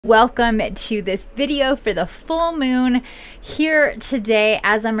Welcome to this video for the full moon here today.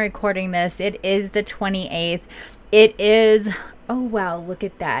 As I'm recording this, it is the 28th. It is, oh wow, look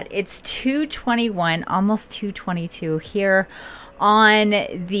at that. It's 2:21, almost 2:22 here on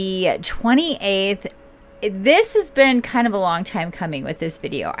the 28th. This has been kind of a long time coming with this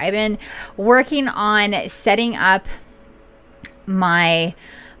video. I've been working on setting up my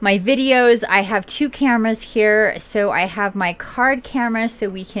videos. I have two cameras here. So I have my card camera so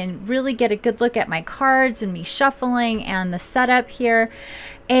we can really get a good look at my cards and me shuffling and the setup here,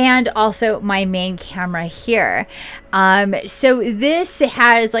 and also my main camera here. So this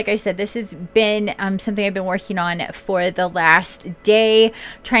has, like I said, this has been something I've been working on for the last day,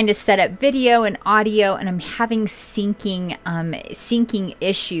 trying to set up video and audio, and I'm having syncing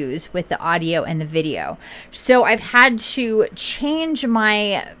issues with the audio and the video. So I've had to change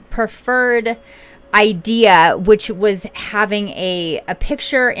my preferred idea, which was having a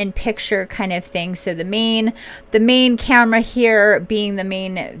picture-in-picture kind of thing. So the main camera here being the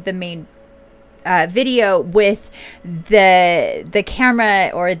main video, with the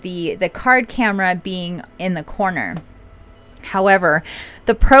camera or the card camera being in the corner. However,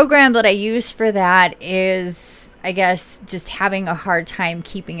 the program that I use for that is, I guess, just having a hard time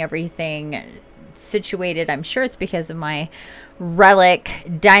keeping everything situated. I'm sure it's because of my relic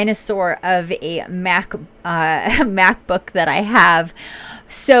dinosaur of a MacBook that I have.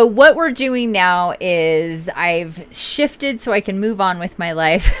 So what we're doing now is I've shifted so I can move on with my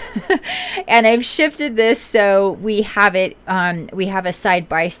life and I've shifted this so we have it we have a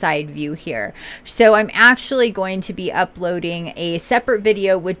side-by-side view here. So I'm actually going to be uploading a separate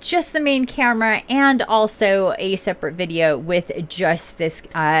video with just the main camera, and also a separate video with just this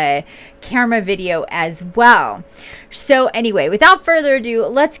camera video as well. So anyway, without further ado,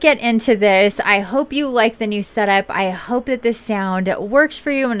 let's get into this. I hope you like the new setup. I hope that this sound works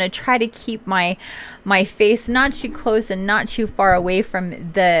for you. I'm going to try to keep my face not too close and not too far away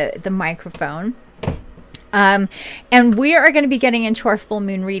from the microphone. And we are going to be getting into our full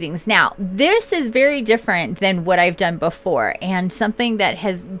moon readings. Now, this is very different than what I've done before, and something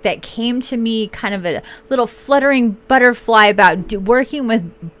that came to me, kind of a little fluttering butterfly, about working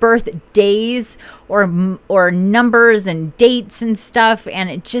with birthdays or numbers and dates and stuff, and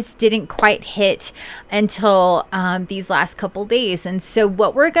it just didn't quite hit until these last couple days. And so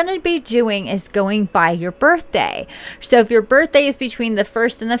what we're going to be doing is going by your birthday. So if your birthday is between the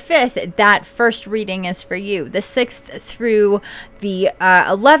 1st and the 5th, that first reading is for you. The 6th through the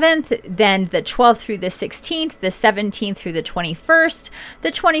 11th, then the 12th through the 16th, the 17th through the 21st,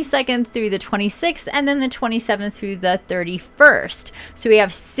 the 22nd through the 26th, and then the 27th through the 31st. So we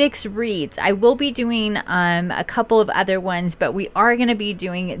have 6 reads. I will be doing a couple of other ones, but we are going to be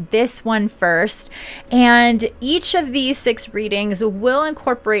doing this one first. And each of these 6 readings will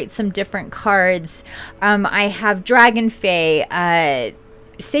incorporate some different cards. I have Dragon Fae,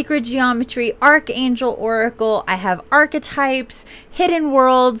 Sacred Geometry, Archangel Oracle. I have archetypes, hidden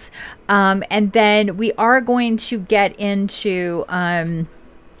worlds, and then we are going to get into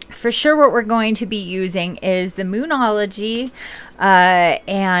for sure what we're going to be using is the Moonology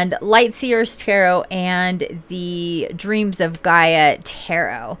and Lightseer's Tarot and the Dreams of Gaia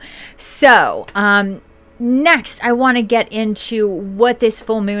Tarot. So next, I want to get into what this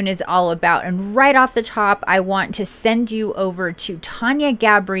full moon is all about. And right off the top, I want to send you over to Tanya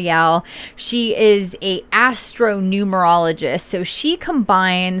Gabrielle. She is a astronumerologist. So she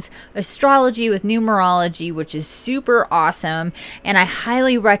combines astrology with numerology, which is super awesome. And I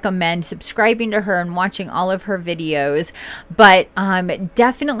highly recommend subscribing to her and watching all of her videos. But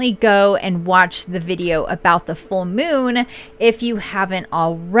definitely go and watch the video about the full moon if you haven't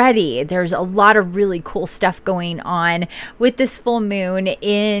already. There's a lot of really cool stuff going on with this full moon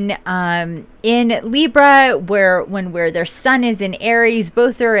in Libra, where their sun is in Aries.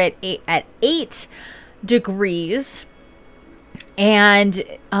 Both are at 8 degrees, and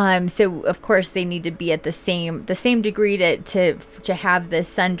so of course they need to be at the same degree to have the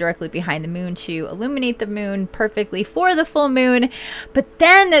sun directly behind the moon to illuminate the moon perfectly for the full moon. But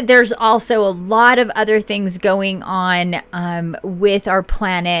then there's also a lot of other things going on with our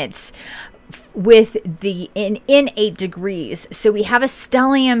planets with the in 8 degrees. So we have a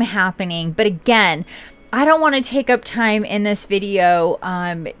stellium happening, but again, I don't want to take up time in this video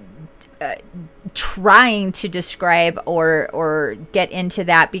trying to describe or get into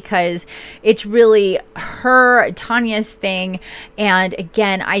that, because it's really Tanya's thing. And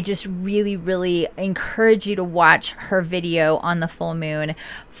again, I just really, really encourage you to watch her video on the full moon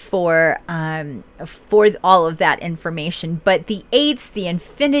for all of that information. But the eights, the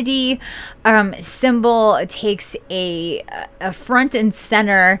Infiniti symbol, takes a front and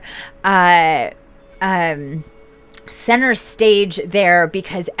center center stage there,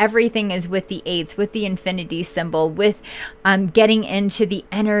 because everything is with the eights, with the Infiniti symbol, with getting into the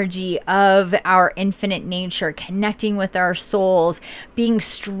energy of our infinite nature, connecting with our souls, being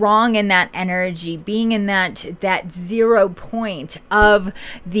strong in that energy, being in that 0 point of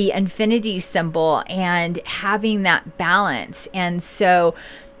the Infiniti symbol, and having that balance. And so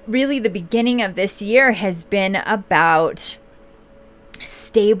really the beginning of this year has been about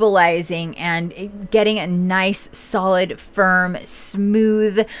stabilizing and getting a nice, solid, firm,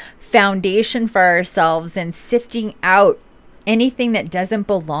 smooth foundation for ourselves, and sifting out anything that doesn't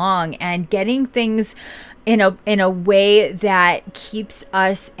belong, and getting things in a way that keeps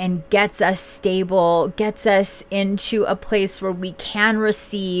us and gets us stable, gets us into a place where we can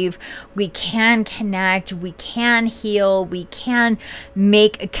receive, we can connect, we can heal, we can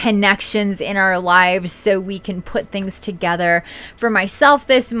make connections in our lives so we can put things together. For myself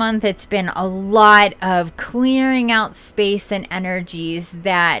this month, it's been a lot of clearing out space and energies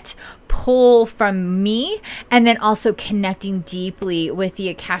that pull from me, and then also connecting deeply with the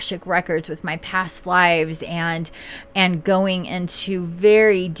Akashic records, with my past lives, and going into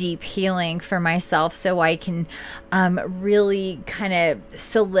very deep healing for myself, so I can really kind of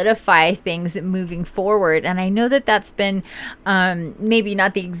solidify things moving forward. And I know that that's been maybe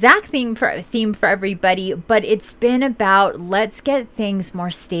not the exact theme for everybody, but it's been about, let's get things more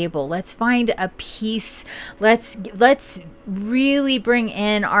stable, let's find a peace, let's really bring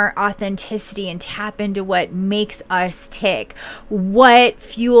in our authenticity and tap into what makes us tick, what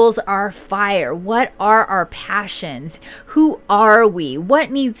fuels our fire, what are our passions, who are we, what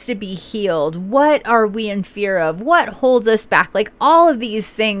needs to be healed, what are we in fear of, what holds us back, like all of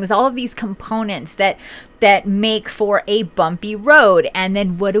these things, all of these components that make for a bumpy road. And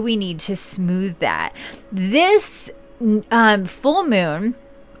then what do we need to smooth that? This full moon,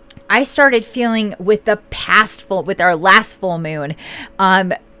 I started feeling with our last full moon,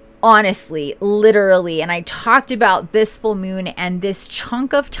 honestly, literally. And I talked about this full moon and this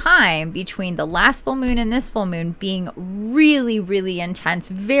chunk of time between the last full moon and this full moon being really, really intense,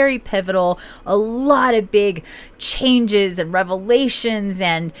 very pivotal, a lot of big changes and revelations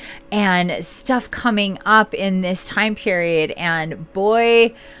and stuff coming up in this time period. And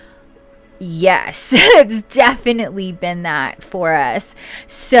boy, yes, it's definitely been that for us.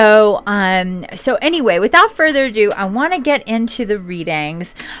 So anyway, without further ado, I want to get into the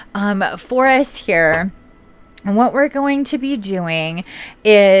readings for us here. And what we're going to be doing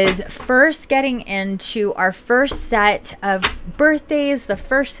is first getting into our first set of birthdays, the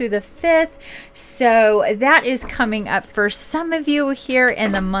 1st through the 5th. So that is coming up for some of you here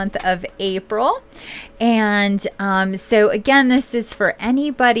in the month of April. And so again, this is for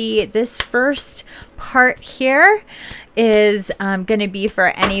anybody. This first part here is going to be for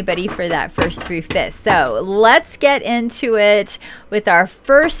anybody for that 1st through 5th. So let's get into it with our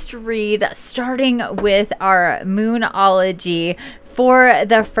first read, starting with our Moonology for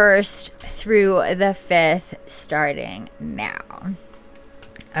the 1st through the 5th, starting now.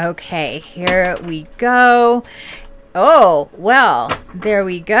 Okay, here we go. Oh, well, there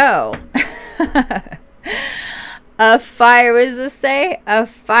we go. What does this say? A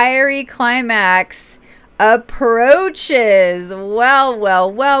fiery climax approaches.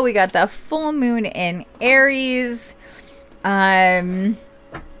 Well, we got the full moon in Aries, starting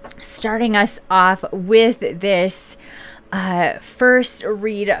us off with this first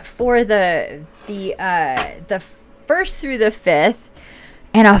read for the 1st through the 5th,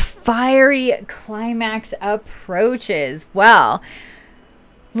 and a fiery climax approaches. Well,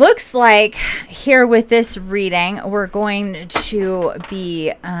 looks like here with this reading, we're going to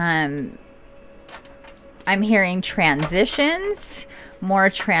be I'm hearing transitions,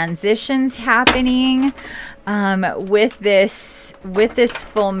 more transitions happening with this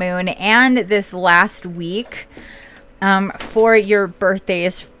full moon and this last week for your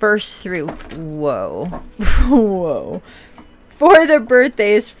birthdays 1st through for the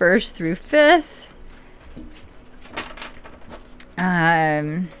birthdays 1st through 5th.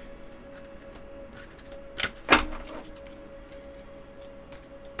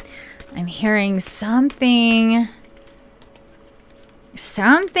 I'm hearing something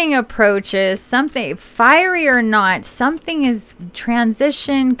Something approaches, something fiery or not, something is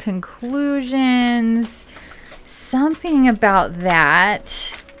transition, conclusions, something about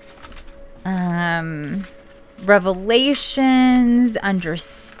that. Revelations,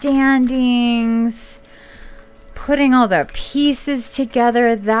 understandings, putting all the pieces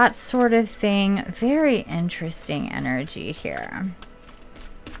together, that sort of thing. Very interesting energy here.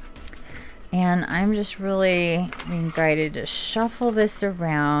 And I'm just really being guided to shuffle this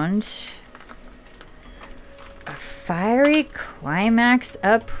around. A fiery climax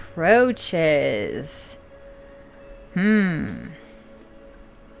approaches. I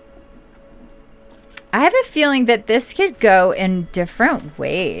have a feeling that this could go in different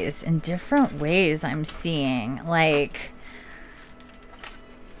ways. I'm seeing. Like,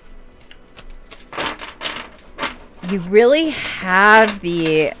 you really have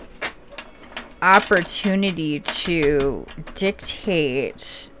the opportunity to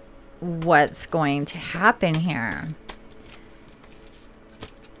dictate what's going to happen here.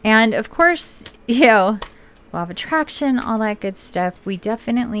 And of course, you know, law of attraction, all that good stuff. We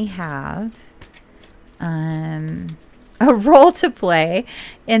definitely have a role to play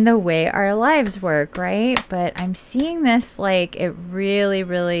in the way our lives work, right? But I'm seeing this like it really,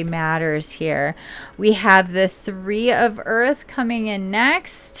 really matters here. We have the 3 of Earth coming in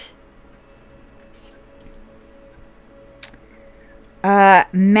next.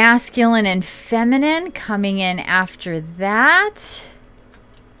 Masculine and feminine coming in after that.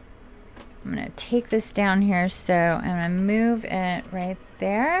 I'm going to take this down here, so I'm going to move it right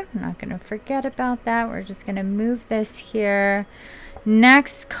there. I'm not going to forget about that. We're just going to move this here.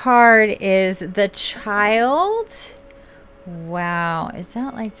 Next card is the Child. Wow, is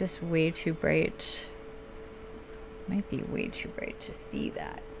that like just way too bright? Might be way too bright to see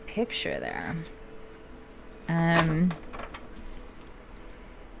that picture there. And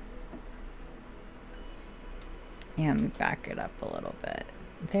back it up a little bit.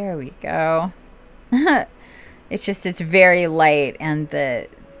 There we go. It's very light, and the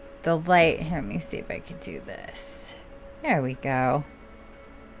light here, let me see if I can do this. There we go.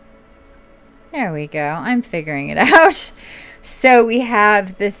 There we go. I'm figuring it out. So we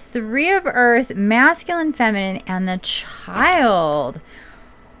have the 3 of Earth, masculine, feminine, and the Child.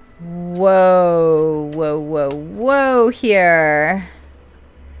 Whoa, whoa, whoa, whoa here.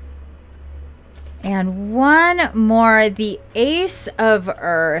 And one more, the Ace of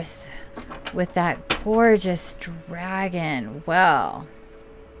Earth with that gorgeous dragon. Well,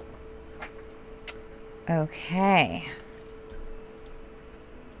 okay.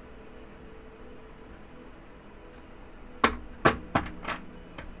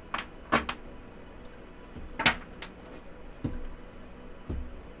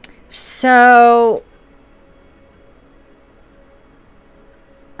 So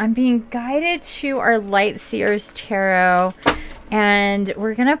I'm being guided to our Light Seers Tarot, and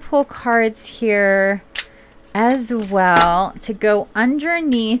we're going to pull cards here as well to go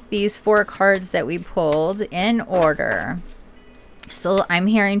underneath these 4 cards that we pulled in order. So I'm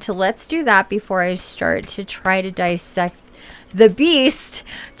hearing to let's do that before I start to try to dissect the beast,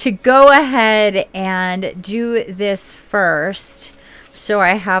 to go ahead and do this first so I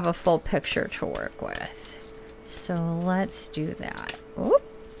have a full picture to work with. So let's do that. Oop.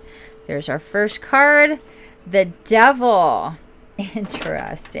 There's our first card, the Devil.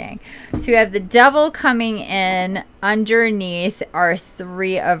 Interesting. So we have the Devil coming in underneath our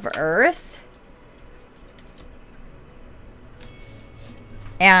 3 of Earth.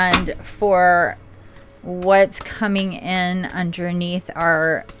 And for what's coming in underneath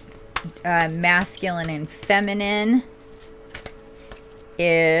our masculine and feminine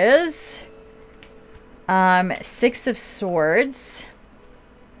is 6 of Swords.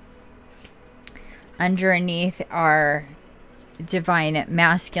 Underneath our divine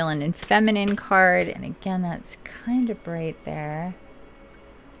masculine and feminine card, and again that's kind of bright there.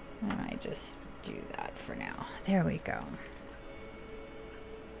 I just do that for now. There we go.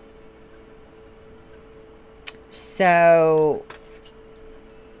 So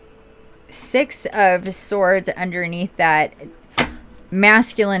 6 of Swords underneath that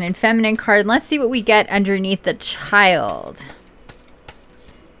masculine and feminine card. Let's see what we get underneath the Child.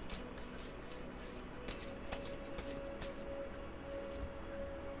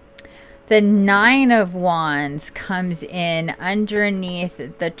 The 9 of Wands comes in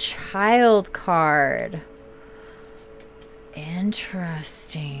underneath the Child card.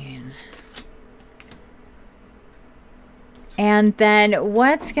 Interesting. And then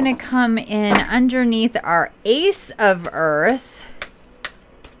what's going to come in underneath our Ace of Earth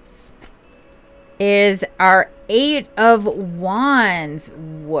is our 8 of Wands.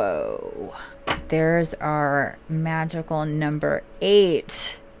 Whoa. There's our magical number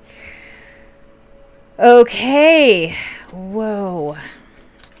 8. Okay. Whoa.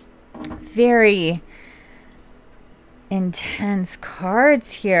 Very intense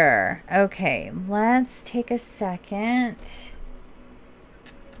cards here. Okay, let's take a second.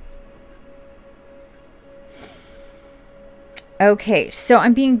 Okay, so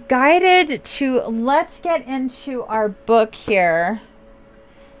I'm being guided to, let's get into our book here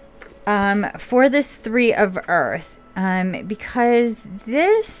for this 3 of Earth, because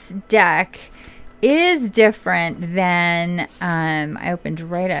this deck is different than, I opened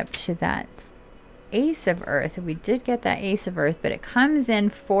right up to that Ace of Earth. We did get that Ace of Earth, but it comes in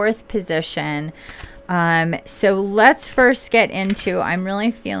 4th position. So let's first get into, I'm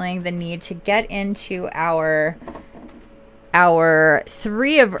really feeling the need to get into our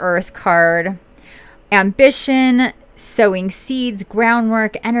 3 of Earth card. Ambition, sowing seeds,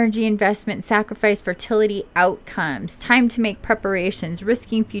 groundwork, energy investment, sacrifice, fertility, outcomes. Time to make preparations,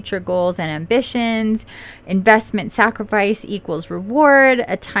 risking future goals and ambitions. Investment, sacrifice equals reward.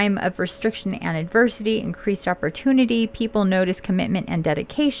 A time of restriction and adversity, increased opportunity. People notice commitment and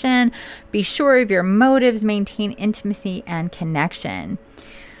dedication. Be sure of your motives, maintain intimacy and connection.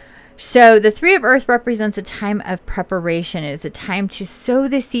 So the 3 of Earth represents a time of preparation. It is a time to sow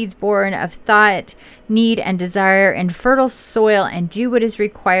the seeds born of thought, need, and desire in fertile soil and do what is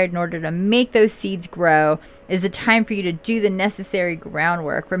required in order to make those seeds grow. It is a time for you to do the necessary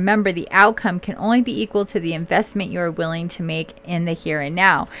groundwork. Remember, the outcome can only be equal to the investment you are willing to make in the here and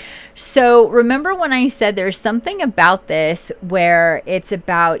now. So remember when I said there's something about this where it's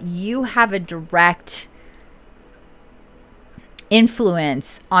about you have a direct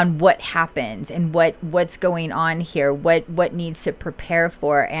influence on what happens and what's going on here, what needs to prepare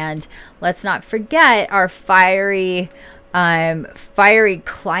for. And let's not forget our fiery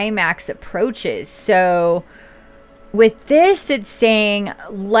climax approaches. So with this, it's saying,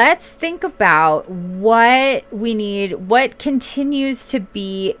 let's think about what we need, what continues to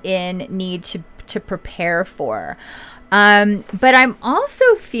be in need to prepare for. But I'm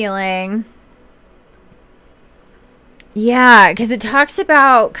also feeling, yeah, because it talks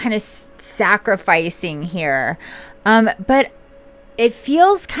about kind of sacrificing here. But it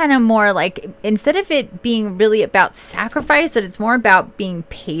feels kind of more like, instead of it being really about sacrifice, that it's more about being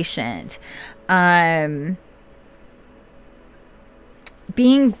patient. Being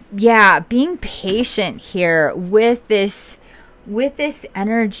patient here with this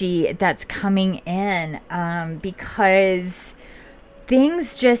energy that's coming in, because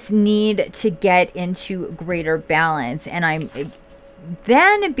things just need to get into greater balance. And I'm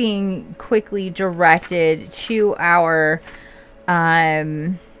then being quickly directed to our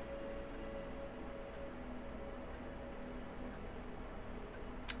oh,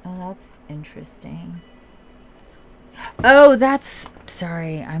 that's interesting. Oh, that's,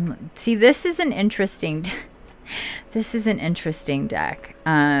 sorry, see, this is an interesting this is an interesting deck.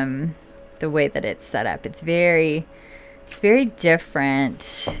 The way that it's set up, it's very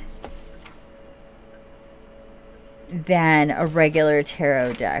different than a regular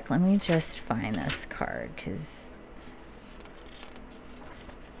tarot deck. Let me just find this card, because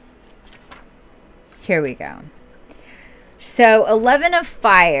here we go. So 11 of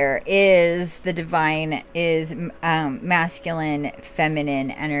fire is the divine, is masculine,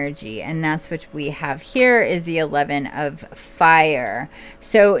 feminine energy. And that's what we have here, is the 11 of fire.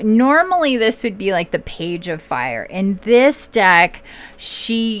 So normally this would be like the page of fire. In this deck,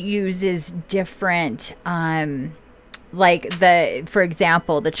 she uses different, like for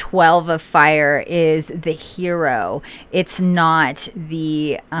example, the 12 of fire is the hero. It's not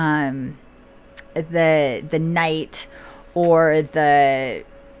the knight or the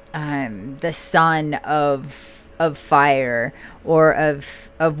son of fire or of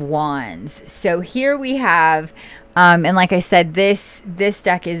wands. So here we have, and like I said, this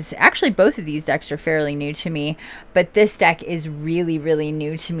deck is actually, both of these decks are fairly new to me, but this deck is really, really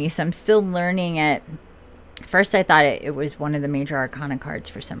new to me. So I'm still learning it. First, I thought it was one of the major arcana cards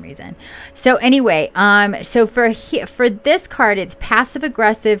for some reason. So anyway, so for this card, it's passive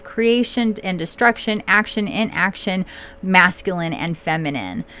aggressive, creation and destruction, action, inaction, masculine and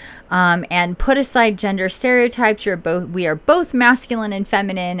feminine. And put aside gender stereotypes. We are both masculine and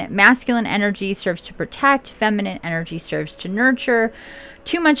feminine. Masculine energy serves to protect. Feminine energy serves to nurture.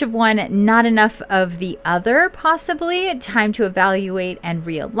 Too much of one, not enough of the other, possibly. Time to evaluate and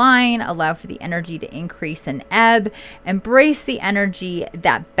realign. Allow for the energy to increase and ebb. Embrace the energy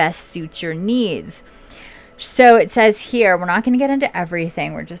that best suits your needs. So it says here, we're not going to get into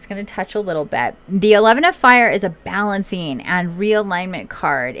everything. We're just going to touch a little bit. The 11 of Fire is a balancing and realignment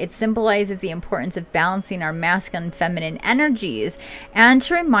card. It symbolizes the importance of balancing our masculine and feminine energies, and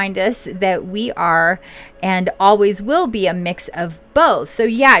to remind us that we are and always will be a mix of both. So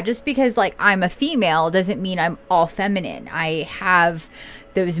yeah, just because like I'm a female doesn't mean I'm all feminine. I have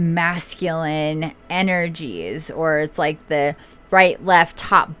those masculine energies, or it's like the right, left,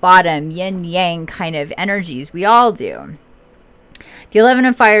 top, bottom, yin, yang kind of energies. We all do. The 11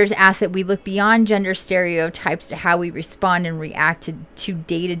 of Fires asks that we look beyond gender stereotypes to how we respond and react to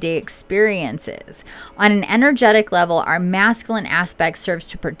day-to-day experiences. On an energetic level, our masculine aspect serves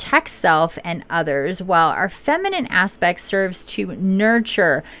to protect self and others, while our feminine aspect serves to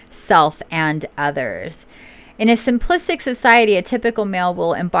nurture self and others. In a simplistic society, a typical male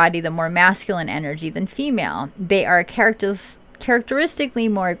will embody the more masculine energy than female. They are characteristically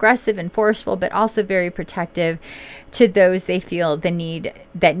more aggressive and forceful, but also very protective to those they feel that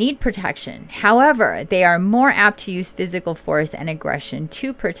need protection. However, they are more apt to use physical force and aggression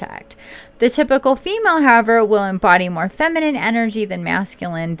to protect. The typical female, however, will embody more feminine energy than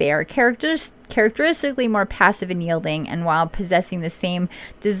masculine. They are characteristically more passive and yielding, and while possessing the same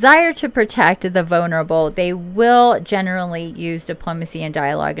desire to protect the vulnerable, they will generally use diplomacy and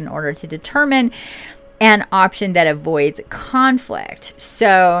dialogue in order to determine an option that avoids conflict.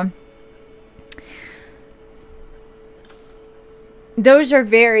 So those are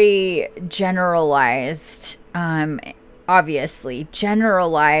very generalized, obviously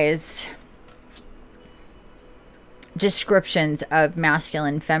generalized descriptions of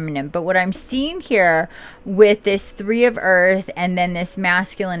masculine and feminine. But what I'm seeing here with this 3 of Earth and then this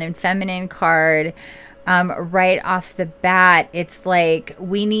masculine and feminine card, right off the bat, it's like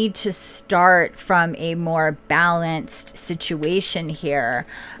we need to start from a more balanced situation here.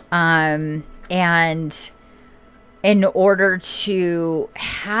 And in order to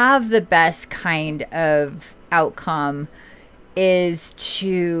have the best kind of outcome is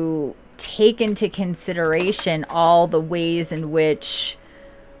to take into consideration all the ways in which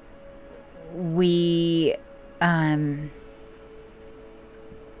we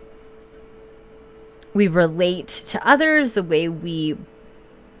relate to others, the way we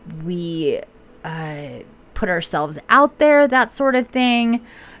put ourselves out there, that sort of thing.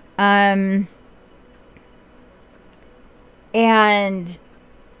 And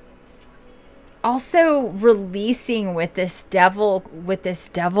also releasing with this devil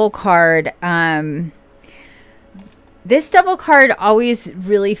card. This devil card always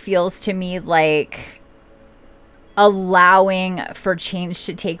really feels to me like allowing for change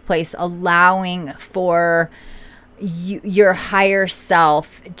to take place, allowing for your higher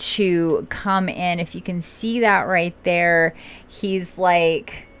self to come in. If you can see that right there, he's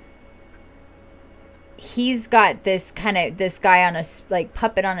like, he's got this kind of, this guy on a like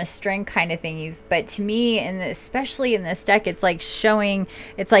puppet on a string kind of thing. But to me, and especially in this deck, it's like showing,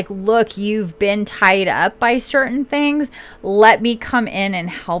 it's like, look, you've been tied up by certain things. Let me come in and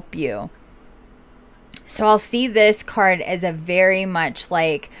help you. So I'll see this card as a very much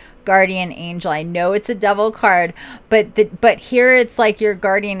like guardian angel. I know it's a devil card, but here it's like your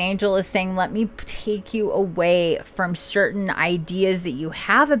guardian angel is saying, let me take you away from certain ideas that you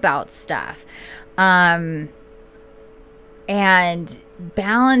have about stuff. And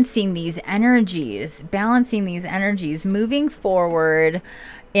balancing these energies, moving forward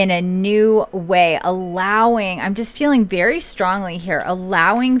in a new way, allowing, I'm just feeling very strongly here,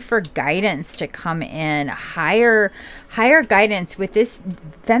 allowing for guidance to come in, higher guidance with this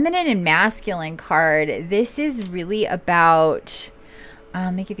feminine and masculine card. This is really about,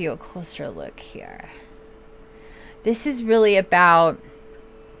 let me give you a closer look here. This is really about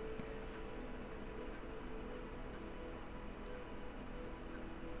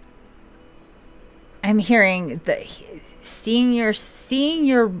I'm hearing the seeing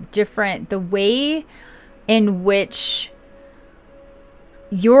your different, the way in which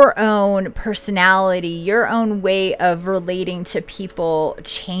your own personality, your own way of relating to people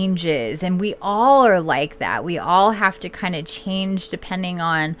changes. And we all are like that. We all have to kind of change depending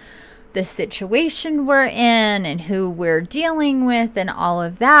on the situation we're in and who we're dealing with and all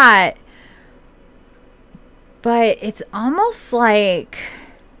of that. But it's almost like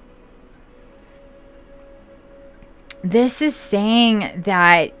this is saying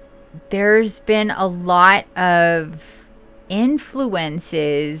that there's been a lot of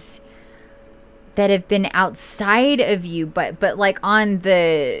influences that have been outside of you, but like on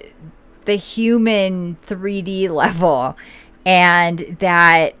the human 3D level, and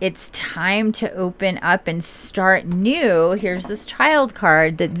that it's time to open up and start new. Here's this child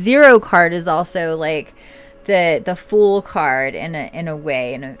card. That 0 card is also like the Fool card in a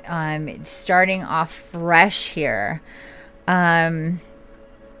way, and starting off fresh here.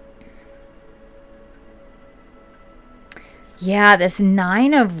 Yeah, this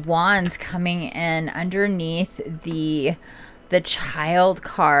Nine of Wands coming in underneath the Child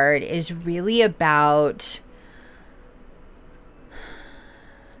card is really about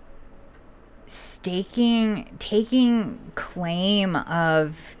taking claim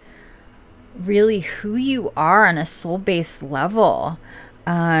of really who you are on a soul-based level.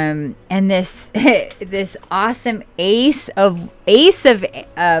 And this this awesome ace of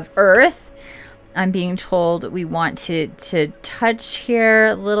Earth, I'm being told we want to touch here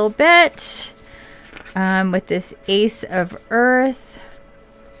a little bit with this Ace of Earth.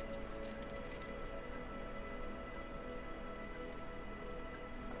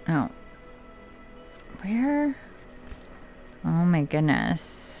 Oh, where? Oh my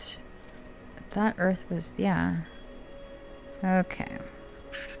goodness. That Earth was, yeah. Okay.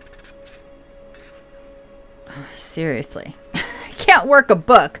 Oh, seriously. Can't work a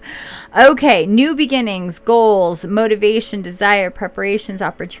book. Okay, new beginnings, goals, motivation, desire, preparations,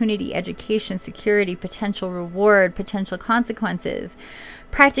 opportunity, education, security, potential reward, potential consequences,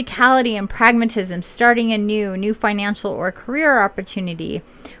 practicality and pragmatism, starting a new financial or career opportunity,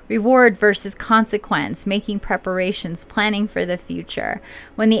 reward versus consequence, making preparations, planning for the future.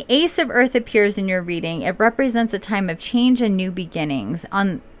 When the Ace of Earth appears in your reading, it represents a time of change and new beginnings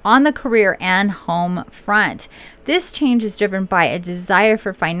on the career and home front. This change is driven by a desire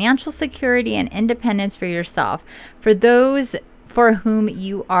for financial security and independence for yourself, for those for whom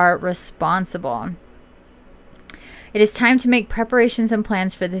you are responsible. It is time to make preparations and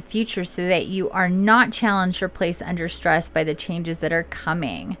plans for the future so that you are not challenged or placed under stress by the changes that are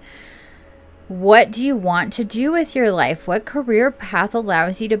coming. What do you want to do with your life? What career path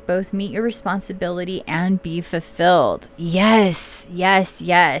allows you to both meet your responsibility and be fulfilled? Yes, yes,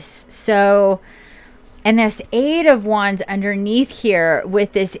 yes. So, and this Eight of Wands underneath here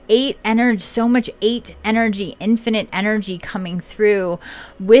with this 8 energy, so much 8 energy, infinite energy coming through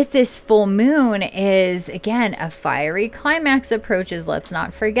with this full moon is, again, a fiery climax approaches, let's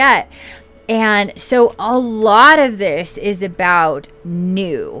not forget. And so a lot of this is about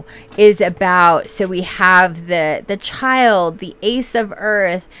new, so we have the Child, the Ace of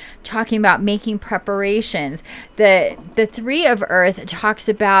Earth talking about making preparations. The Three of Earth talks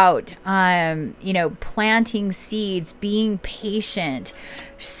about, you know, planting seeds, being patient.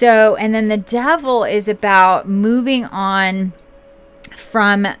 So, and then the Devil is about moving on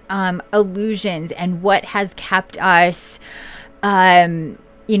from illusions and what has kept us,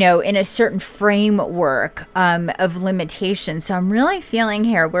 you know, in a certain framework of limitations. So I'm really feeling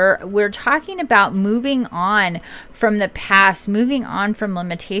here, we're talking about moving on from the past, moving on from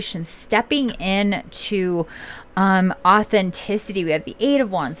limitations, stepping into authenticity. We have the Eight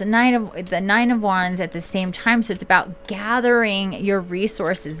of Wands, the Nine of Wands at the same time. So it's about gathering your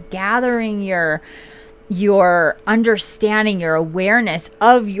resources, gathering your understanding, your awareness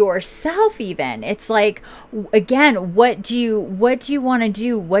of yourself. Even it's like, again, what do you want to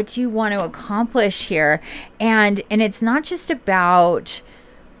do? What do you want to accomplish here? And it's not just about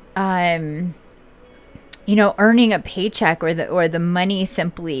you know, earning a paycheck or the money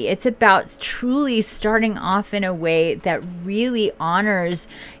simply. It's about truly starting off in a way that really honors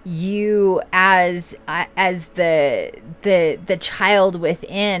you as the child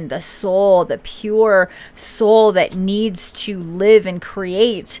within, the soul, the pure soul that needs to live and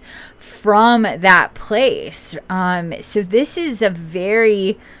create from that place. So this is a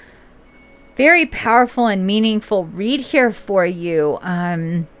very, very powerful and meaningful read here for you.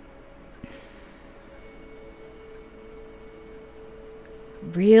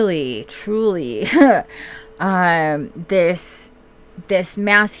 Really, truly, this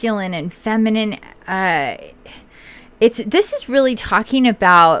masculine and feminine, this is really talking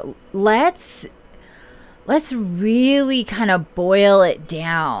about, let's really kind of boil it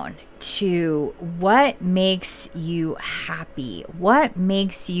down to what makes you happy, what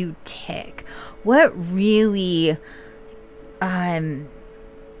makes you tick, what really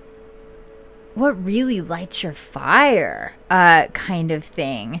lights your fire, kind of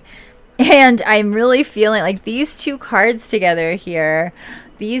thing. And I'm really feeling like these two cards together here,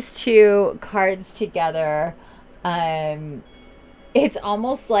 it's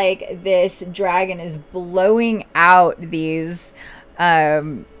almost like this dragon is blowing out these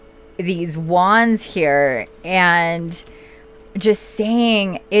wands here, and just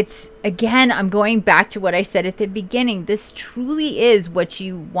saying, it's, again, I'm going back to what I said at the beginning. This truly is what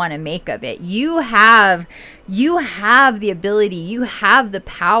you want to make of it. You have the ability, you have the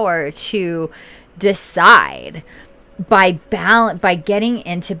power to decide by getting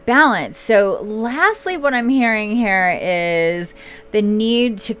into balance. So lastly, what I'm hearing here is the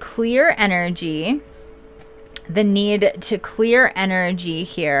need to clear energy. The need to clear energy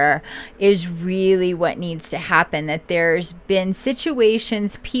here is really what needs to happen. That there's been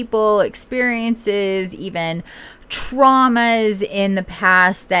situations, people, experiences, even traumas in the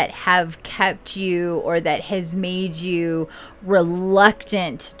past that have kept you, or that has made you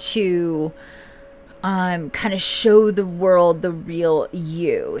reluctant to kind of show the world the real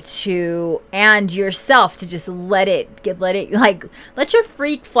you, and yourself, to just let your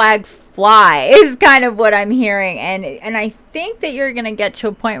freak flag fly is kind of what I'm hearing. And I think that you're going to get to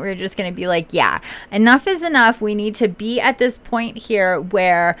a point where you're just going to be like, yeah, enough is enough. We need to be at this point here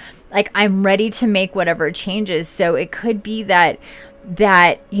where like I'm ready to make whatever changes. So it could be that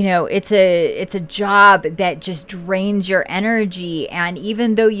you know, it's a job that just drains your energy, and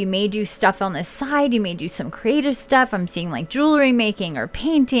even though you may do stuff on the side, you may do some creative stuff. I'm seeing like jewelry making or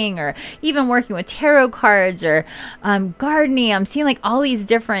painting, or even working with tarot cards, or gardening. I'm seeing like all these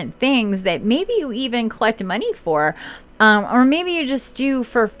different things that maybe you even collect money for, or maybe you just do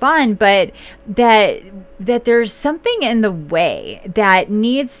for fun, but that there's something in the way that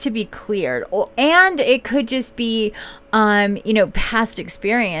needs to be cleared. And it could just be, you know, past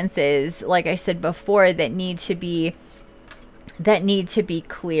experiences, like I said before, that need to be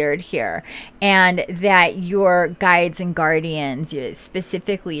cleared here. And that your guides and guardians,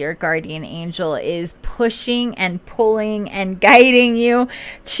 specifically your guardian angel, is pushing and pulling and guiding you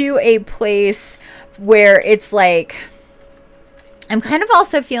to a place where it's like, I'm kind of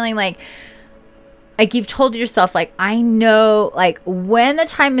also feeling like you've told yourself, like, I know, like, when the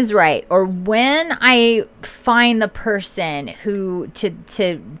time is right, or when I find the person who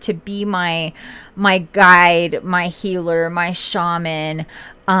to be my guide, my healer, my shaman,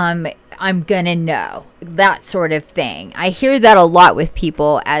 I'm gonna know, that sort of thing. I hear that a lot with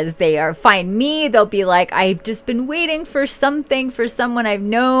people as they find me. They'll be like, I've just been waiting for something, for someone I've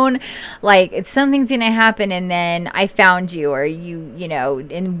known, like something's gonna happen, and then I found you, or you know,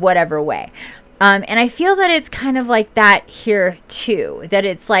 in whatever way. And I feel that it's kind of like that here too, that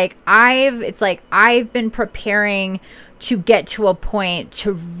it's like I've been preparing to get to a point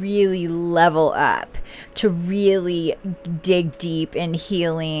to really level up, to really dig deep in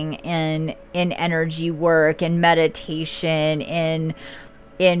healing, in energy work, and meditation,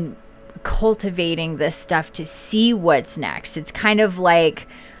 in cultivating this stuff to see what's next. It's kind of like,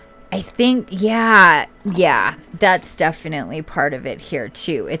 I think, yeah, that's definitely part of it here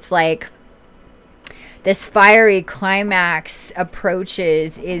too. It's like this fiery climax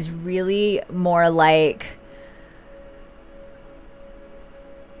approaches is really more like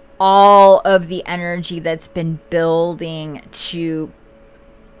all of the energy that's been building to,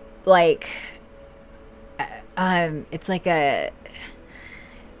 like, it's like a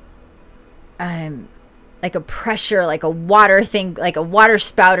pressure, like a water thing, like a water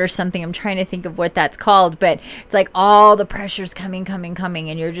spout or something. I'm trying to think of what that's called, but it's like all the pressure's coming,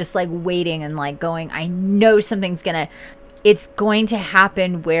 and you're just like waiting and like going, I know it's going to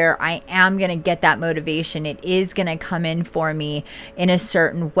happen where I am going to get that motivation. It is going to come in for me in a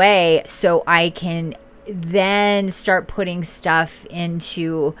certain way, so I can then start putting stuff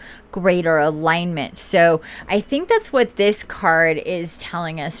into greater alignment. So I think that's what this card is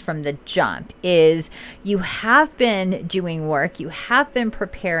telling us from the jump, is you have been doing work, you have been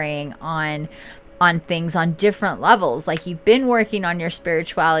preparing on things on different levels. Like, you've been working on your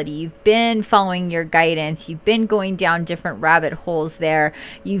spirituality, you've been following your guidance, you've been going down different rabbit holes there,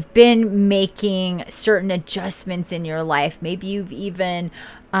 you've been making certain adjustments in your life. Maybe you've even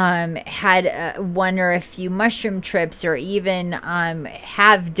had one or a few mushroom trips, or even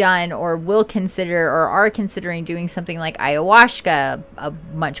have done or will consider or are considering doing something like ayahuasca,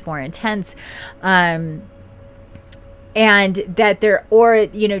 much more intense, and that there, or,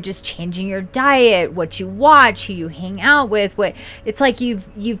 you know, just changing your diet, what you watch, who you hang out with, what it's like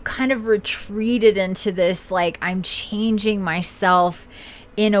you've kind of retreated into this, like, I'm changing myself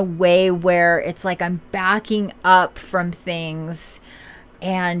in a way where it's like I'm backing up from things,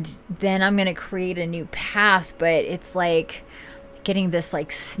 and then I'm going to create a new path. But it's like getting this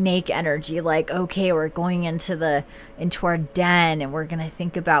like snake energy, like, okay, we're going into our den, and we're going to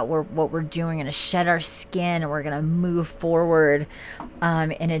think about what we're doing, and to shed our skin, and we're going to move forward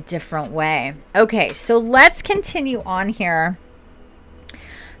in a different way. Okay, so let's continue on here,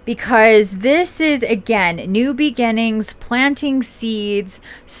 because this is, again, new beginnings, planting seeds,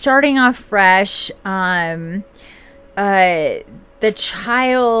 starting off fresh, the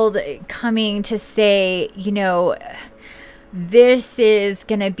child coming to say, you know, this is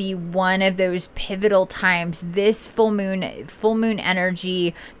going to be one of those pivotal times. This full moon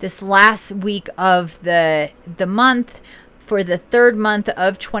energy, this last week of the month, for the third month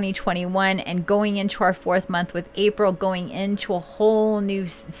of 2021, and going into our fourth month with April, going into a whole new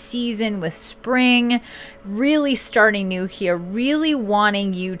season with spring, really starting new here, really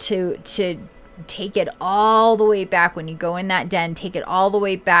wanting you to take it all the way back. When you go in that den, take it all the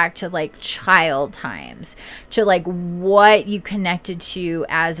way back to like child times, to like what you connected to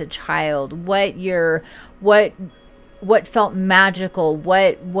as a child, what felt magical,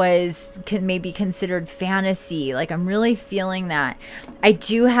 what can maybe considered fantasy. Like, I'm really feeling that. I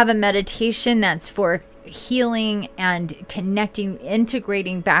do have a meditation that's for healing and connecting,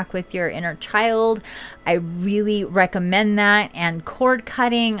 integrating back with your inner child. I really recommend that. And cord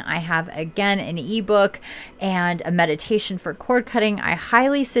cutting, I have again an ebook and a meditation for cord cutting. I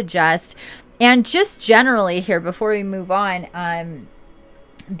highly suggest. And just generally here, before we move on, I'm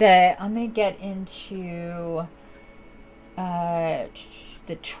going to get into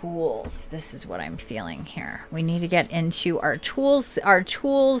the tools. This is what I'm feeling here. We need to get into our tools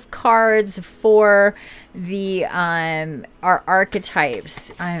cards for the our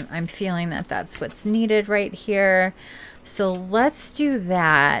archetypes. I'm feeling that that's what's needed right here. So let's do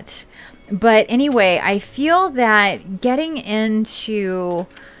that. But anyway, I feel that getting into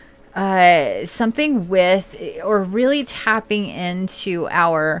something with, or really tapping into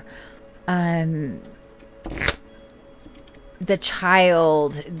our the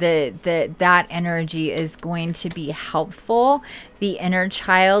child, that energy is going to be helpful. The inner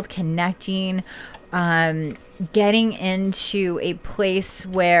child connecting, getting into a place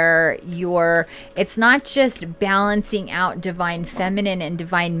where it's not just balancing out divine feminine and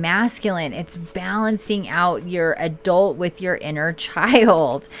divine masculine, it's balancing out your adult with your inner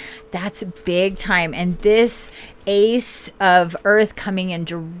child. That's big time. And this Ace of Earth coming in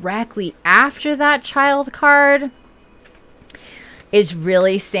directly after that child card is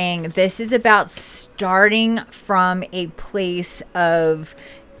really saying this is about starting from a place of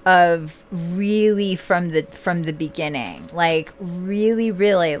really from the beginning. Like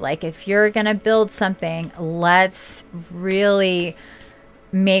really, like if you're gonna build something, let's really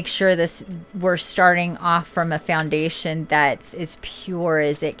make sure we're starting off from a foundation that's as pure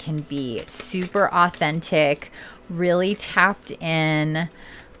as it can be. Super authentic, really tapped in.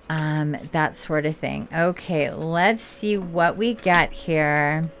 That sort of thing. Okay, let's see what we get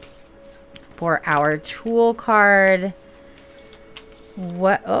here for our tool card.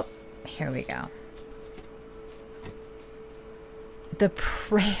 Oh, here we go. The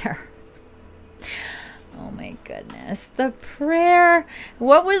prayer. Oh my goodness. The prayer.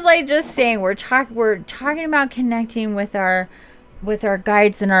 What was I just saying? We're talking about connecting with our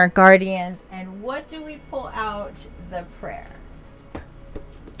guides and our guardians. And what do we pull out? The prayer.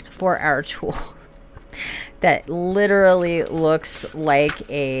 For our tool that literally looks like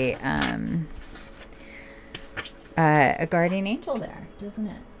a guardian angel there, doesn't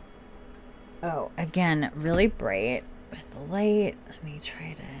it? Oh, again, really bright with the light. Let me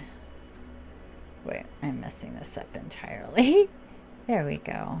try to wait. I'm messing this up entirely. There we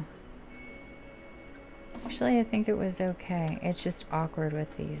go. Actually, I think it was okay. It's just awkward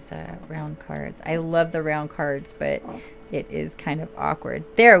with these round cards. I love the round cards, but it is kind of awkward.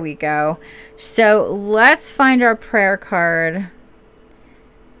 There we go. So let's find our prayer card.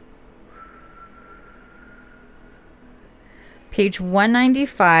 Page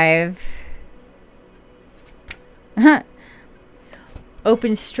 195.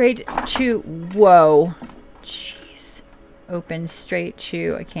 Open straight to, whoa. Jeez. Open straight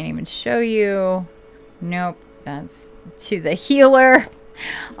to, I can't even show you. Nope, that's to the healer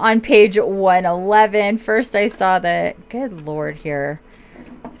on page 111. First I saw the, good Lord here.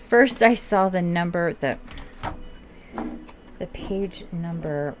 First I saw the number, the page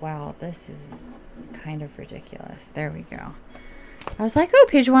number. Wow, this is kind of ridiculous. There we go. I was like, oh,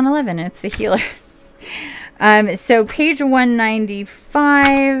 page 111, it's the healer. So page 195.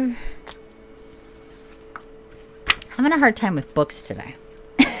 I'm having a hard time with books today.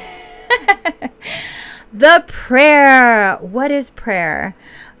 The prayer. What is prayer?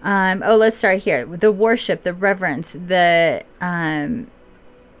 Oh, let's start here. The worship, the reverence, the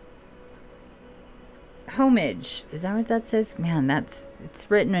homage. Is that what that says? Man, it's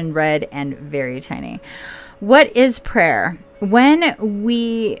written in red and very tiny. What is prayer? When are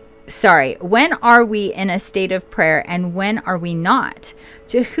we in a state of prayer, and when are we not?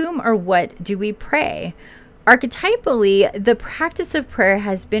 To whom or what do we pray? Archetypally, the practice of prayer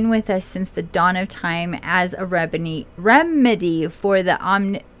has been with us since the dawn of time as a remedy for the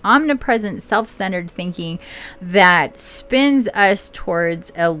omnipresent, self-centered thinking that spins us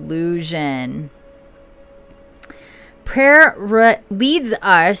towards illusion. Prayer leads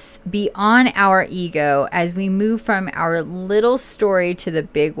us beyond our ego as we move from our little story to the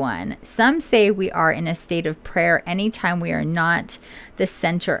big one. Some say we are in a state of prayer anytime we are not the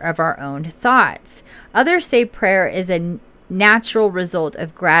center of our own thoughts. Others say prayer is a natural result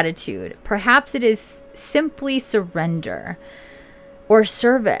of gratitude. Perhaps it is simply surrender or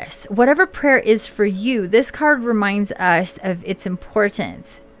service. Whatever prayer is for you, this card reminds us of its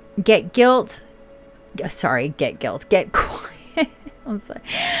importance. Get quiet. I'm sorry.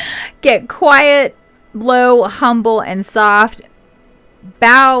 Get quiet, low, humble, and soft.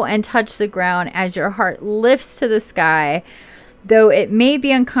 Bow and touch the ground as your heart lifts to the sky. Though it may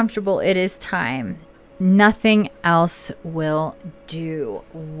be uncomfortable, it is time. Nothing else will do.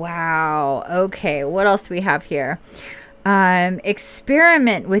 Wow. Okay, what else do we have here?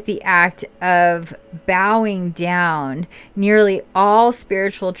 Experiment with the act of bowing down. Nearly all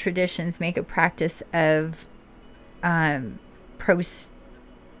spiritual traditions make a practice of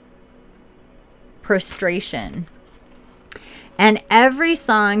prostration. And every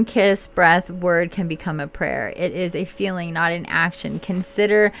song, kiss, breath, word can become a prayer. It is a feeling, not an action.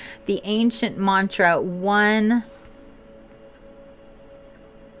 Consider the ancient mantra one.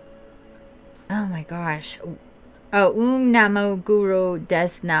 Oh my gosh. Oh, Namo Guru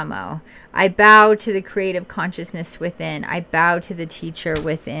Des Namo. I bow to the creative consciousness within. I bow to the teacher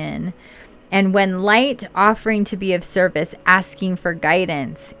within. And when light, offering to be of service, asking for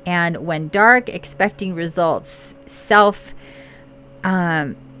guidance. And when dark, expecting results,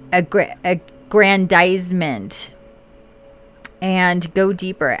 aggrandizement. And go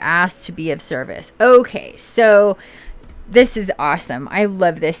deeper, ask to be of service. Okay, so this is awesome. I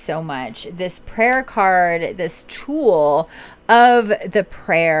love this so much. This prayer card, this tool of the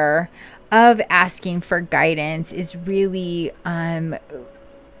prayer, of asking for guidance is really,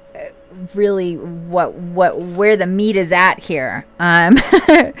 really where the meat is at here.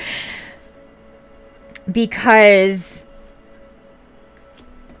 Because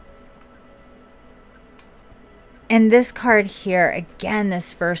in this card here, again,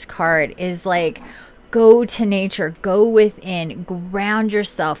 this first card is like, go to nature, go within, ground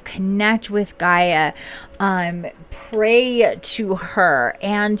yourself, connect with Gaia, pray to her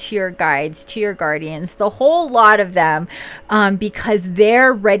and to your guides, to your guardians, the whole lot of them, because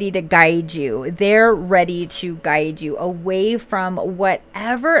they're ready to guide you. They're ready to guide you away from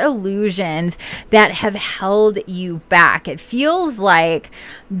whatever illusions that have held you back. It feels like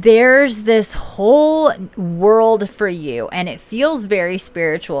there's this whole world for you, and it feels very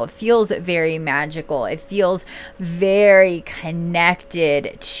spiritual. It feels very magical. It feels very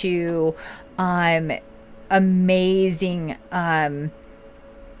connected to amazing,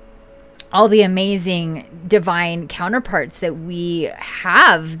 all the amazing divine counterparts that we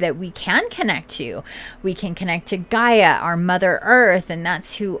have, that we can connect to. We can connect to Gaia, our Mother Earth, and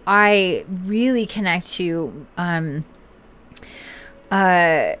that's who I really connect to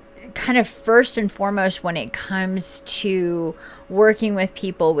kind of first and foremost when it comes to working with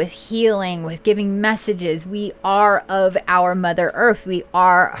people, with healing, with giving messages. We are of our Mother Earth. We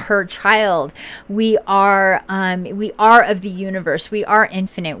are her child. We are of the universe. We are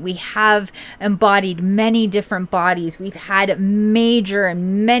infinite. We have embodied many different bodies. We've had major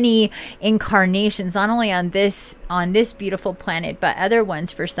and many incarnations, not only on this beautiful planet, but other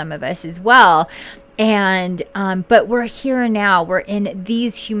ones for some of us as well. And but we're here now. We're in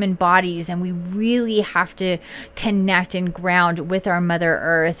these human bodies, and we really have to connect and ground with our Mother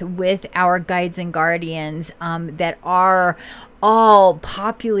Earth, with our guides and guardians that are all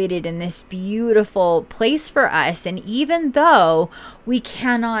populated in this beautiful place for us. And even though we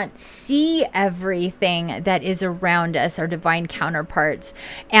cannot see everything that is around us, our divine counterparts.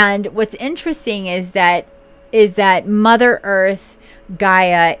 And what's interesting is that Mother Earth,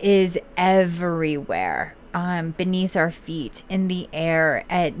 Gaia, is everywhere, beneath our feet, in the air,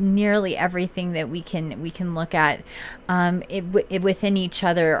 at nearly everything that we can look at, within each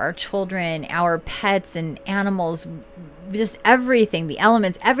other, our children, our pets and animals, just everything, the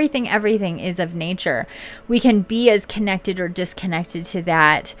elements, everything is of nature. We can be as connected or disconnected to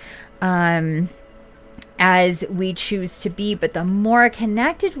that as we choose to be. But the more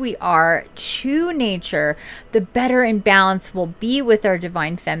connected we are to nature, the better in balance we'll be with our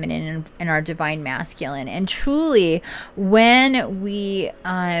divine feminine and our divine masculine. And truly, when we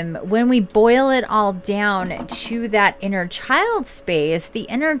boil it all down to that inner child space, the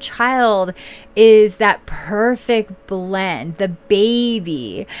inner child is that perfect blend. The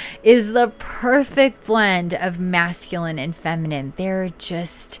baby is the perfect blend of masculine and feminine. They're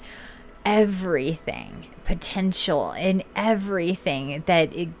just everything, potential in everything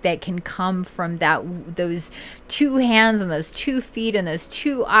that can come from those two hands and those 2 feet and those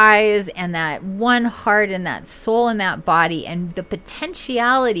 2 eyes and that one heart and that soul and that body. And the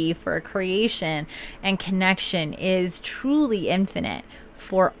potentiality for creation and connection is truly infinite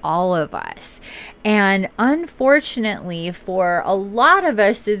for all of us. And unfortunately for a lot of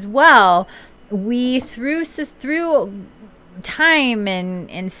us as well, we through time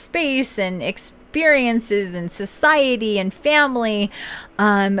and space and experiences and society and family,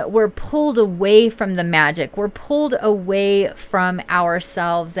 we're pulled away from the magic. We're pulled away from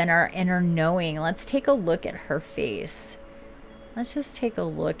ourselves and our inner knowing. Let's take a look at her face. Let's just take a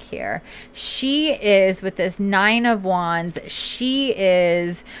look here. She is, with this 9 of Wands, she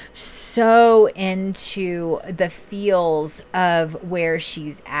is so into the feels of where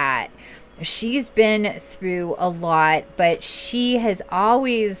she's at. She's been through a lot, but she has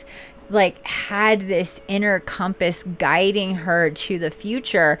always like had this inner compass guiding her to the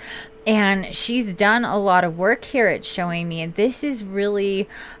future. And she's done a lot of work here at showing me. And this is really,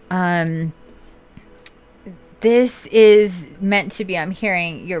 this is meant to be, I'm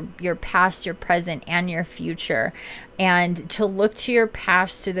hearing your past, your present, and your future. And to look to your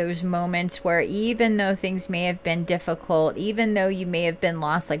past, to those moments where even though things may have been difficult, even though you may have been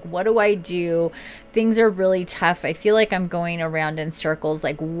lost, like, what do I do? Things are really tough. I feel like I'm going around in circles.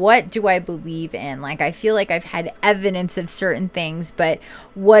 Like, what do I believe in? Like, I feel like I've had evidence of certain things, but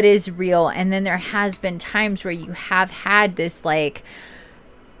what is real? And then there has been times where you have had this, like,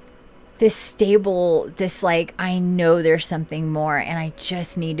 this stable, this like, I know there's something more and I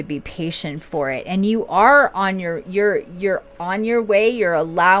just need to be patient for it. And you are on you're on your way. You're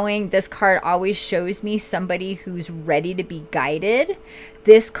allowing, this card always shows me somebody who's ready to be guided.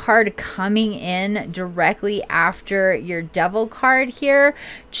 This card coming in directly after your Devil card here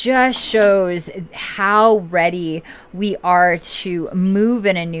just shows how ready we are to move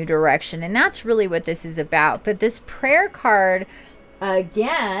in a new direction. And that's really what this is about. But this prayer card,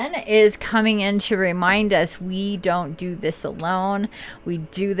 again, is coming in to remind us we don't do this alone. We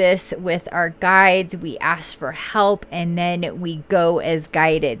do this with our guides. We ask for help and then we go as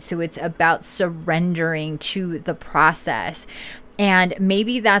guided. So it's about surrendering to the process. And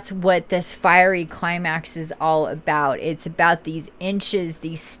maybe that's what this fiery climax is all about. It's about these inches,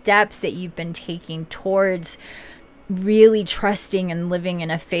 these steps that you've been taking towards really trusting and living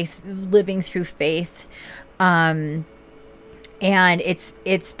in a faith, living through faith. And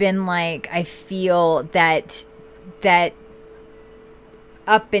it's been like, I feel that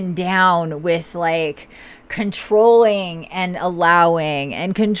up and down with like controlling and allowing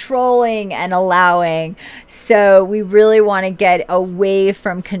and controlling and allowing. So we really want to get away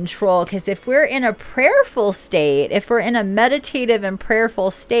from control, because if we're in a prayerful state, if we're in a meditative and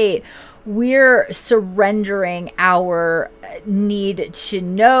prayerful state, we're surrendering our need to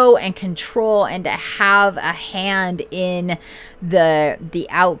know and control and to have a hand in the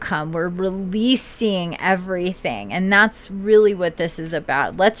outcome. We're releasing everything, and that's really what this is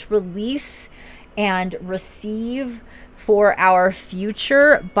about. Let's release and receive for our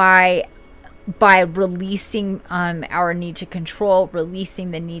future by releasing our need to control, releasing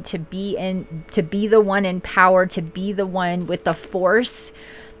the need to be the one in power, to be the one with the force.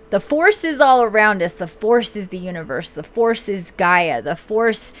 The force is all around us. The force is the universe. The force is Gaia. The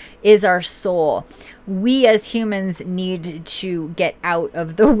force is our soul. We as humans need to get out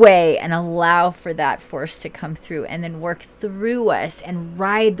of the way and allow for that force to come through and then work through us and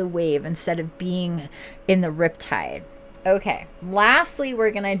ride the wave instead of being in the riptide. Okay, lastly,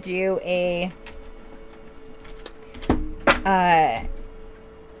 we're going to do a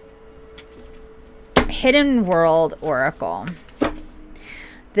Hidden World Oracle.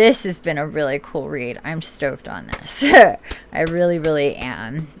 This has been a really cool read. I'm stoked on this. I really, really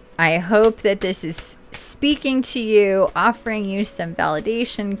am. I hope that this is speaking to you, offering you some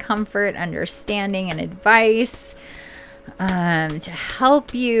validation, comfort, understanding, and advice to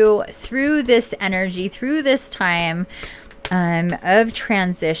help you through this energy, through this time of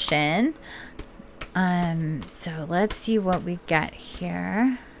transition. So let's see what we got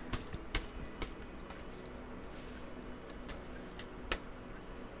here.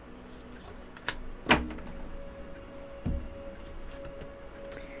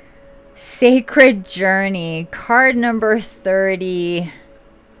 Sacred Journey, card number 30.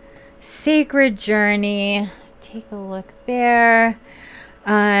 Sacred Journey. Take a look there.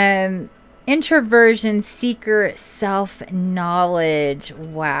 Introversion, seeker, self-knowledge.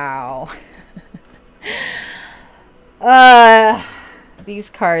 Wow. These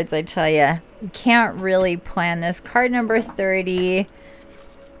cards, I tell you can't really plan this. Card number 30.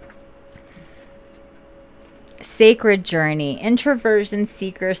 Sacred Journey, introversion,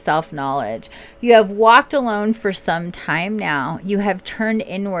 seeker, self-knowledge. You have walked alone for some time now. You have turned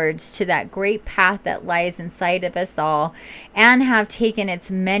inwards to that great path that lies inside of us all and have taken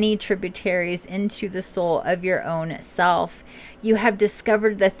its many tributaries into the soul of your own self. You have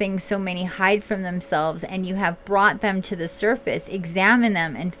discovered the things so many hide from themselves, and you have brought them to the surface, examined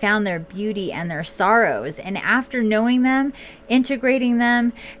them, and found their beauty and their sorrows. And after knowing them, integrating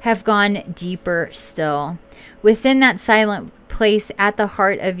them, have gone deeper still. Within that silent place at the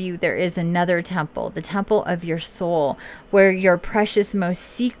heart of you, there is another temple, the temple of your soul, where your precious, most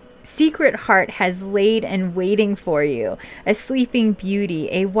secret heart has laid and waiting for you, a sleeping beauty,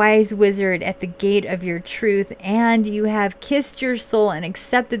 a wise wizard at the gate of your truth, and you have kissed your soul and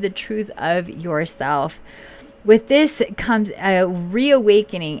accepted the truth of yourself. With this comes a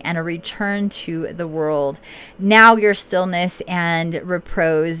reawakening and a return to the world. Now your stillness and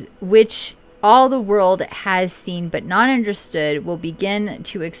repose, which all the world has seen but not understood, will begin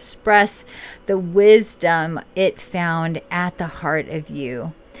to express the wisdom it found at the heart of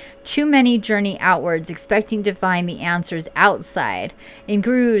you. Too many journey outwards, expecting to find the answers outside, in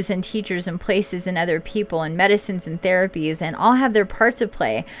gurus and teachers and places and other people and medicines and therapies, and all have their part to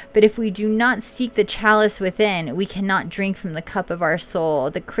play. But if we do not seek the chalice within, we cannot drink from the cup of our soul,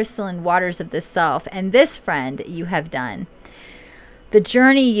 the crystalline waters of the self. And this, friend, you have done. The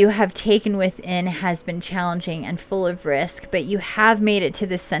journey you have taken within has been challenging and full of risk, but you have made it to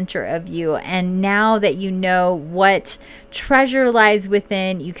the center of you. And now that you know what treasure lies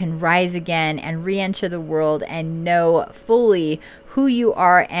within, you can rise again and re-enter the world and know fully who you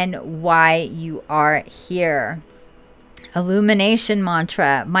are and why you are here. Illumination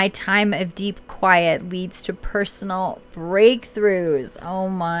mantra. My time of deep quiet leads to personal breakthroughs. Oh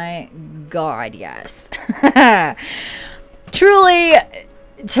my God, yes. Truly,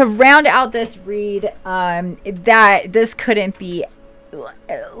 to round out this read, that this couldn't be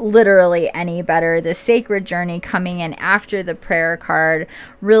literally any better. The sacred journey coming in after the prayer card,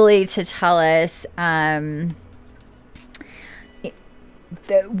 really to tell us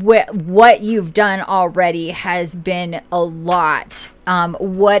what you've done already has been a lot.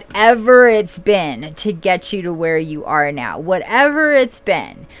 Whatever it's been to get you to where you are now, whatever it's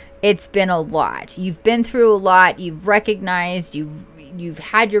been a lot. You've been through a lot. You've recognized, you've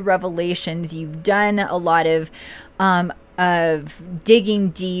had your revelations. You've done a lot of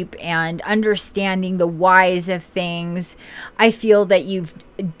digging deep and understanding the whys of things. I feel that you've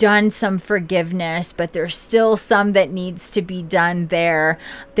done some forgiveness, but there's still some that needs to be done there.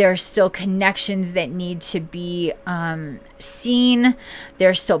 There's still connections that need to be seen.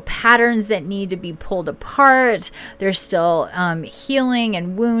 There's still patterns that need to be pulled apart. There's still healing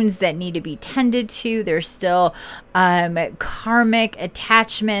and wounds that need to be tended to. There's still karmic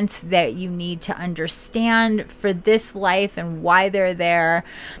attachments that you need to understand for this life and why they're there.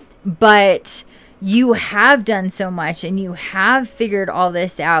 But you have done so much and you have figured all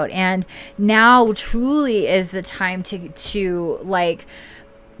this out, and now truly is the time to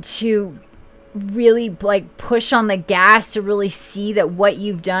really like push on the gas to really see that what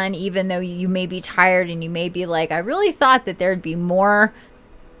you've done, even though you may be tired and you may be like, I really thought that there'd be more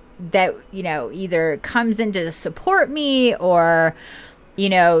that, you know, either comes in to support me, or you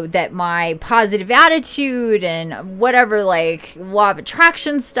know, that my positive attitude and whatever, like law of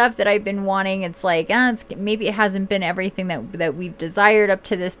attraction stuff that I've been wanting, it's like, maybe it hasn't been everything that we've desired up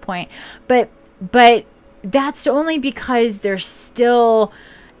to this point. But that's only because there's still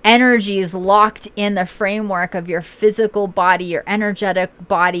energies locked in the framework of your physical body, your energetic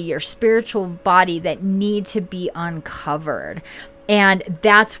body, your spiritual body that need to be uncovered. And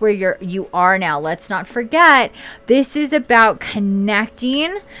that's where you are now. Let's not forget, this is about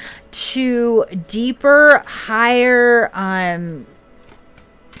connecting to deeper, higher,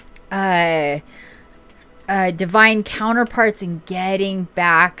 divine counterparts, and getting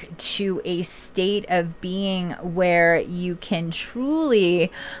back to a state of being where you can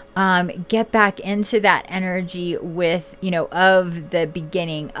truly get back into that energy with, you know, of the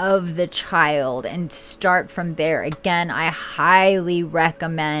beginning of the child, and start from there. Again, I highly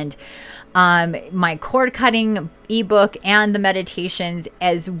recommend my cord cutting ebook and the meditations,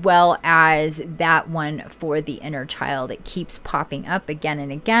 as well as that one for the inner child. It keeps popping up again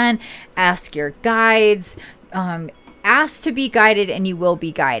and again. Ask your guides. Ask to be guided and you will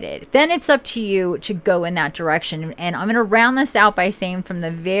be guided. Then it's up to you to go in that direction. And I'm going to round this out by saying from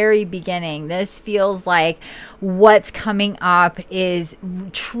the very beginning, this feels like what's coming up is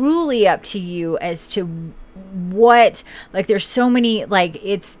truly up to you as to what, like, there's so many, like,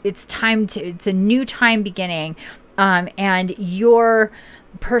 it's time to, it's a new time beginning. And your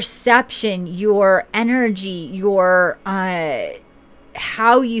perception, your energy, your,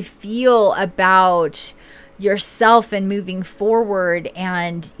 how you feel about yourself and moving forward,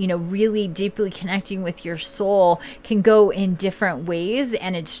 and really deeply connecting with your soul can go in different ways,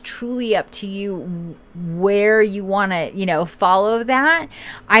 and it's truly up to you where you want to follow that.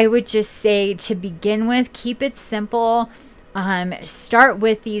 I would just say, to begin with, keep it simple. Start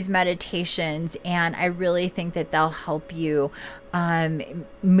with these meditations, and I really think that they'll help you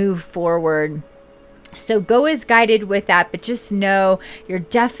move forward. So go as guided with that, but just know you're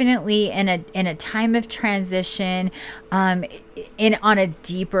definitely in a time of transition, on a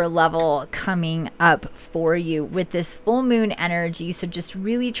deeper level coming up for you with this full moon energy. So just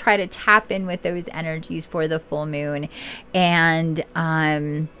really try to tap in with those energies for the full moon. And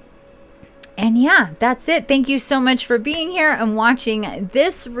yeah, that's it. Thank you so much for being here and watching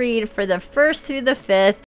this read for the 1st through the 5th.